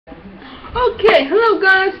Okay, hello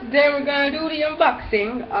guys. Today we're gonna do the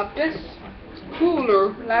unboxing of this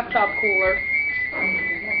cooler, laptop cooler.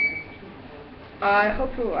 I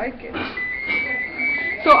hope you like it.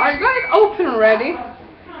 So I got it open already.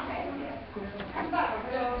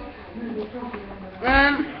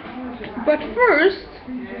 But first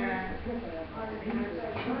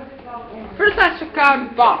let's check out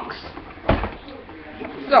the box.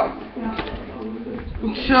 So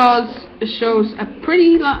it shows a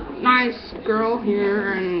pretty nice girl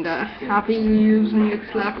here and happy using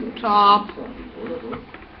this laptop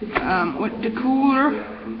with the cooler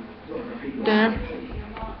there.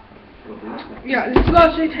 Yeah, this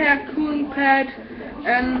Logitech cooling pad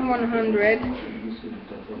N100.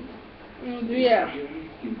 And yeah.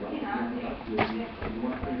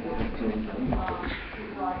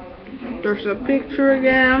 There's a picture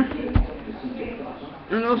again,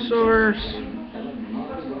 and also there's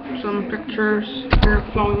some pictures here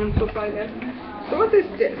flowing and stuff like that. So what is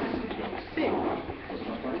this? Let's see.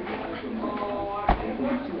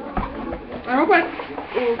 I hope I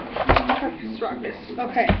will try to construct this.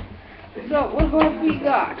 Okay. So what have we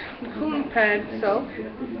got? The cooling pad itself.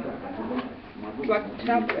 It's like a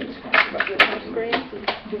tablet, but with no screen.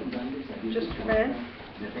 Just a fan.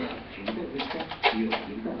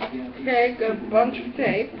 Okay, got a bunch of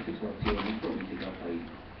tape.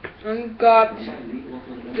 And got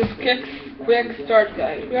this quick start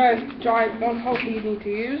guide. You guys don't hopefully need to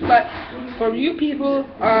use, but for you people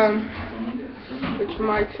which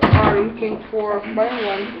might are looking for buying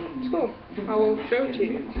one, it's cool. I will show it to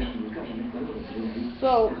you.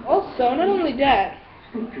 So also, not only that,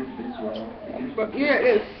 but here it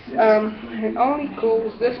is. It only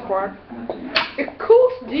cools this part. It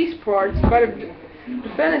cools these parts, but the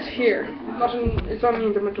fan is here. It's only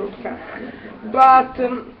in the middle of the fan. But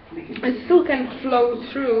it still can flow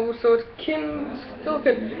through, so it still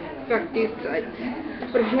can affect these sides.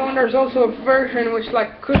 But if you want, there's also a version which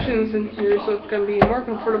like cushions in here, so it can be more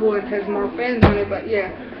comfortable. It has more fans on it, but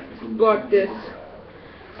yeah, bought this.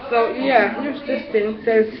 So yeah, here's this thing. It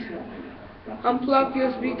says unplug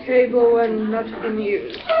USB cable and not in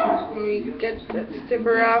use. Let me get that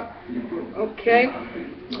sticker out. Okay.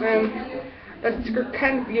 That sticker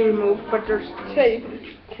can be removed, but there's tape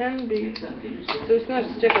which can be. So it's not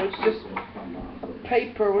a sticker, it's just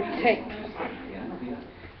paper with tape.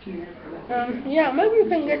 Yeah, maybe you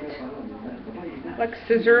can get like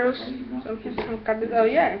scissors. So you can cut it. Oh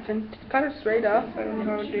yeah, you can cut it straight off. I don't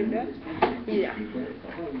know how to do that. Yeah.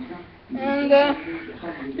 And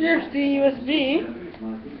here's the USB,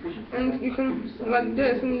 and you can like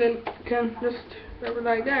this, and then you can just grab it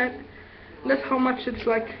like that. That's how much it's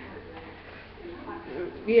like.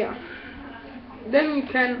 Yeah. Then you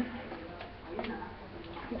can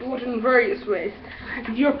do it in various ways.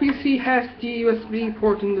 If your PC has the USB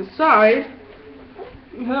port in the side,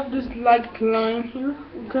 you have this light line here.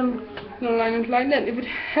 You can line it like that. If it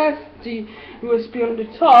has the USB on the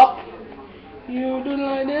top, you do it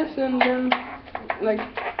like this, and then like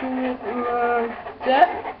do it like that,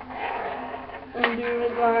 and do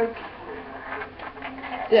it like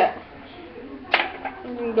that,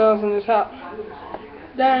 and it goes on the top.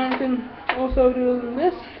 Then you can also do it on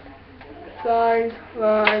this side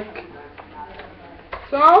like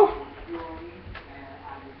so,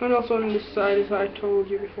 and also on this side as I told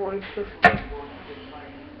you before.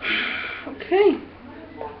 Okay.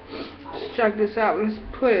 Let's check this out. Let's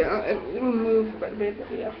put it on. It will move quite a bit,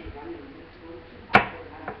 yeah.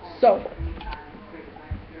 So,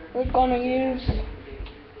 we're gonna use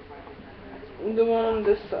the one on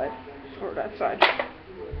this side, or that side.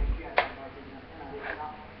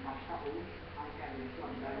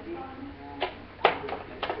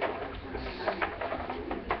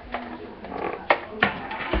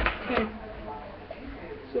 Okay.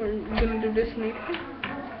 So, we're gonna do this next.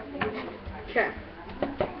 Okay.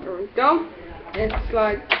 There we go. It's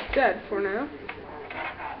like that for now.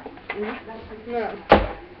 Now,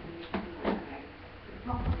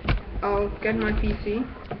 I'll get my PC,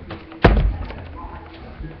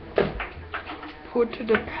 put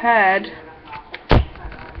the pad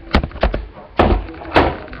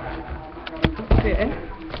there,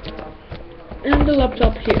 and the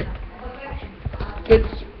laptop here.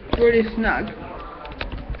 It's pretty snug.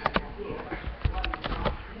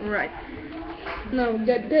 Right. Now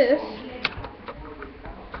get this.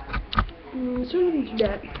 So into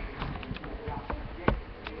that.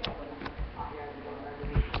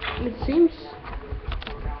 It seems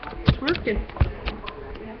it's working.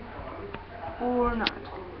 Or not.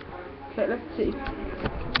 Okay, let's see.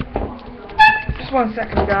 Just 1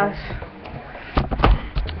 second, guys.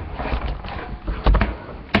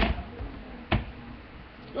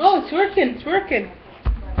 Oh, it's working, it's working.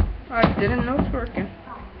 I didn't know it's working.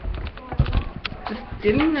 Just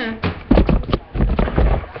didn't know.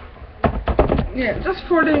 Yeah, just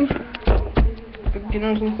for the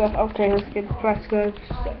beginners and stuff. Okay, let's get the plastic.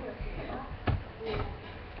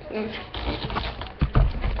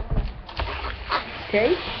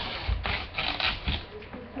 Okay.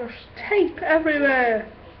 There's tape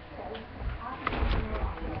everywhere.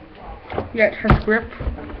 Yeah, it has grip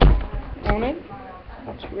on it.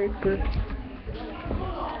 That's very good.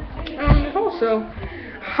 And it also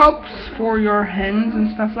helps for your hands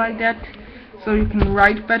and stuff like that, so you can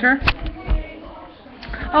write better.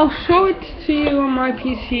 I'll show it to you on my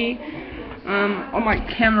PC, on my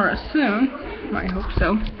camera soon. I hope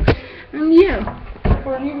so. And yeah,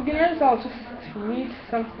 for new beginners, I'll just read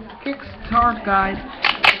some quick start guide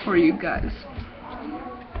for you guys.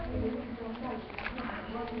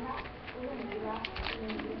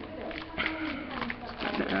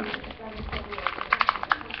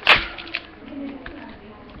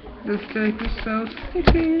 This tape is so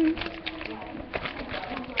sticky.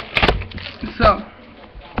 So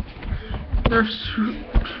there's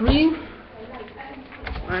three.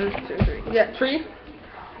 1, 2, 3. Yeah, 3.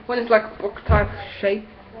 One is like a book type shape.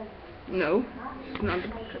 No, it's not a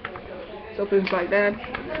book shape. It opens like that.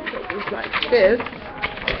 It opens like this.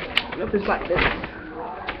 It opens like this.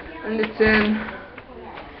 And it's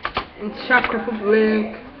in Czech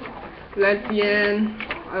Republic, Latvian,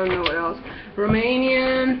 I don't know what else,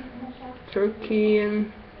 Romanian,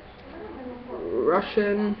 Turkian,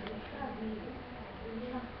 Russian,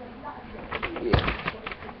 yeah,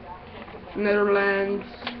 Netherlands,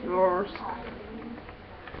 Norse,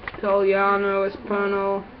 Italiano,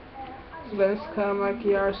 Espanol, Svenska,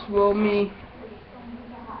 Magyar, Suomi,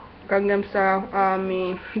 Gangnam Style,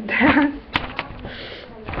 Ami, Dance,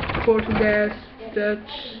 Portuguese,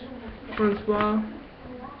 Dutch, Francois,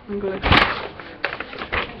 English.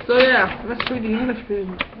 So yeah, let's read the English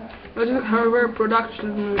version. This is hardware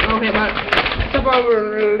production. Okay, but it's about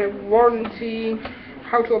the warranty,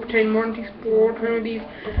 how to obtain warranty support, remedies.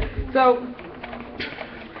 So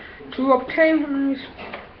to obtain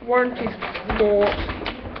warranty support,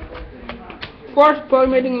 first by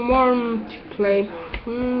making warranty claim.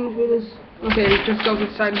 Okay, it just goes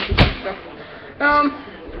inside and stuff.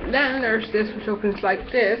 Then there's this, which opens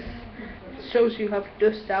like this. It shows you how to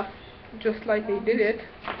do stuff, just like I did it.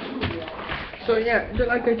 So yeah, just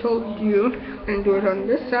like I told you, and do it on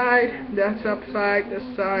this side, that side, this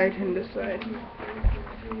side, and this side.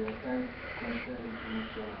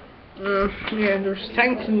 Yeah, there's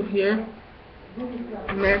thank you here.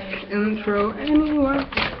 Match intro anyone.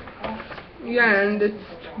 Yeah, and it's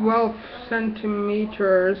 12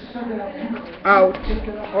 centimeters out,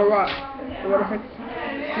 or what? What the heck?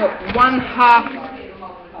 No,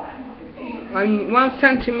 1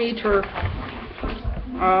 centimeter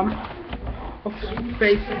of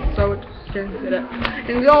space, so it can fit it.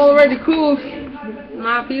 And it's already cool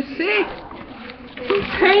my PC. So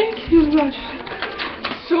thank you much.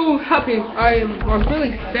 So happy. I was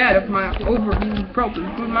really sad of my overheating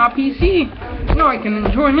problems with my PC. Now I can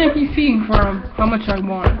enjoy my PC for how much I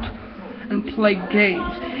want and play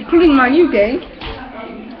games, including my new game,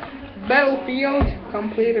 Battlefield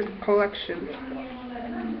Completed Collection.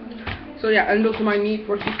 So yeah, and also my Need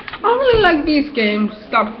for Speed. I really like these games,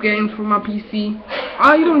 stuff games for my PC.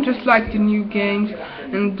 I don't just like the new games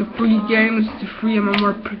and the free games, the free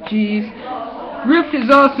MMORPGs. Rift is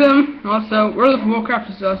awesome. Also, World of Warcraft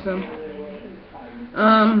is awesome.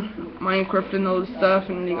 Minecraft and all this stuff,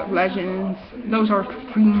 and League of Legends. Those are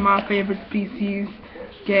three of my favorite PCs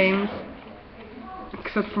games,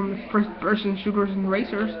 except from the first-person shooters and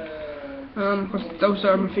racers. Because those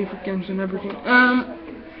are my favorite games and everything.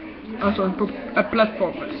 Also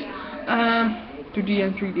platformers, 2D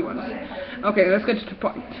and 3D ones. Okay, let's get to the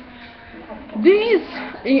point. These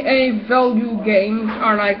EA value games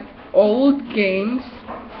are like old games,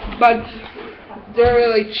 but they're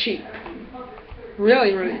really cheap.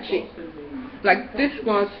 Really, really cheap. Like this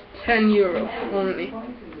was €10 only.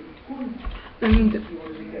 And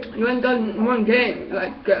you went on one game,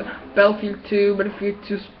 like Battlefield 2, Battlefield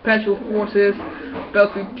 2 Special Forces,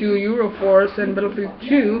 Battlefield 2 Euroforce, and Battlefield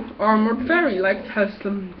 2 Armored Ferry, like it has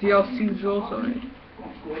some DLCs also.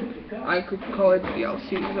 I could call it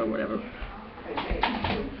DLCs or whatever.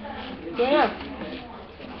 So yeah.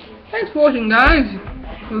 Thanks for watching, guys.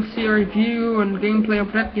 You'll see a review and gameplay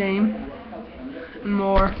of that game and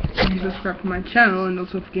more. Please subscribe to my channel and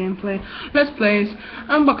also for gameplay, let's plays,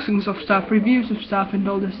 unboxings of stuff, reviews of stuff, and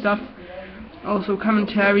all this stuff. Also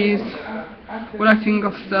commentaries, what I think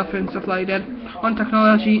of stuff and stuff like that on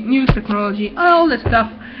technology, news technology, all this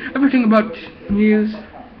stuff, everything about news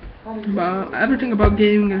about everything about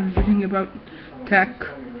gaming and everything about tech.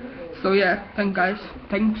 So yeah, thanks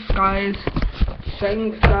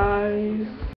guys.